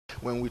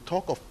when we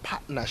talk of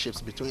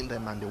partnerships between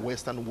them and the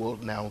Western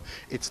world now,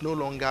 it's no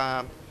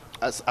longer,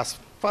 as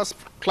far as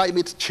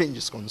climate change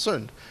is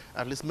concerned,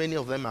 at least many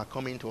of them are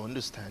coming to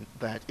understand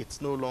that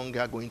it's no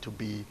longer going to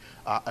be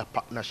a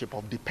partnership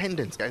of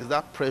dependence. There is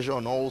that pressure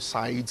on all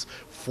sides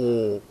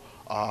for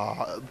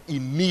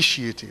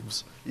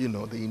initiatives,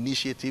 the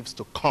initiatives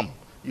to come,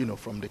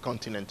 from the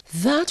continent.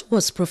 That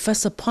was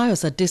Professor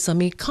Pius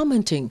Adesanmi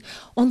commenting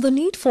on the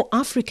need for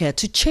Africa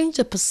to change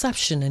the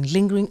perception and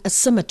lingering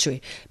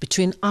asymmetry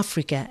between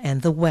Africa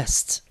and the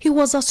West. He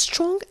was a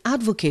strong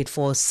advocate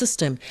for a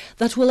system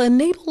that will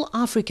enable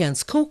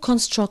Africans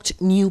co-construct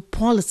new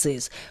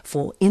policies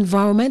for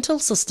environmental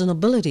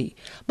sustainability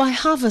by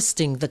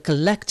harvesting the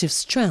collective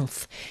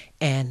strength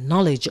and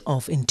knowledge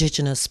of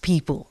indigenous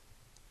people.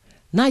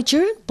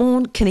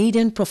 Nigerian-born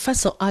Canadian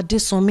Professor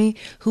Adesanmi,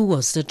 who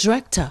was the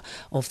director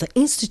of the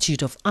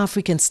Institute of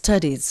African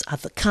Studies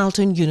at the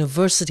Carleton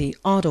University,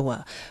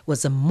 Ottawa,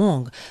 was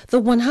among the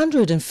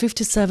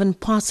 157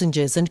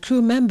 passengers and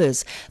crew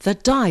members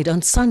that died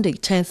on Sunday,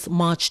 10th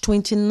March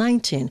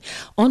 2019,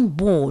 on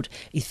board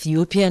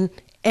Ethiopian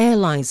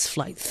Airlines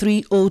Flight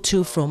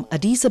 302 from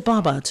Addis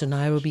Ababa to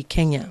Nairobi,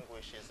 Kenya.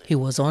 He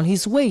was on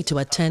his way to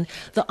attend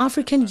the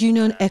African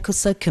Union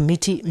ECOSOC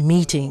Committee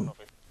meeting.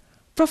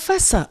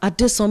 Professor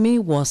Adesanmi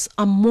was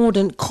a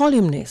modern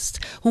columnist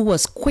who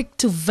was quick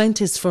to vent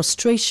his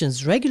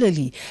frustrations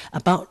regularly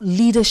about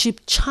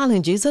leadership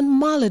challenges and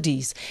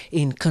maladies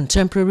in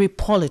contemporary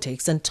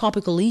politics and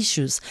topical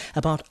issues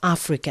about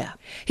Africa.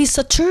 His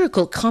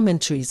satirical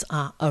commentaries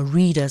are a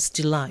reader's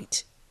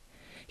delight.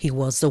 He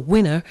was the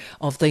winner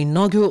of the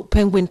inaugural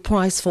Penguin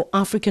Prize for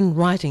African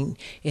Writing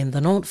in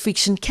the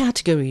non-fiction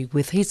category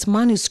with his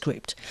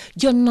manuscript,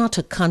 You're Not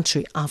a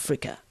Country,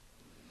 Africa.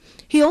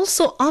 He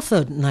also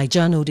authored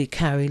Naija No Dey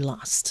Carry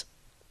Last.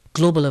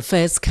 Global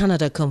Affairs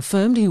Canada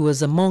confirmed he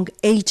was among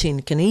 18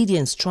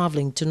 Canadians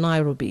traveling to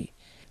Nairobi.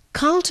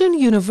 Carleton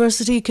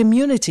University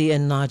community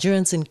and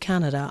Nigerians in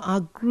Canada are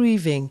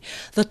grieving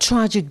the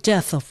tragic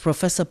death of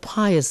Professor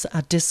Pius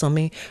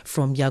Adesanmi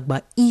from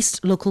Yagba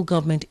East local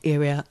government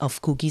area of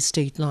Kogi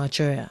State,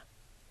 Nigeria.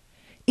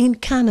 In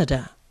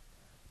Canada,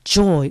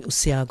 Joy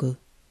Osiagwu,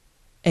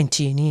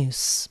 NTA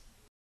News.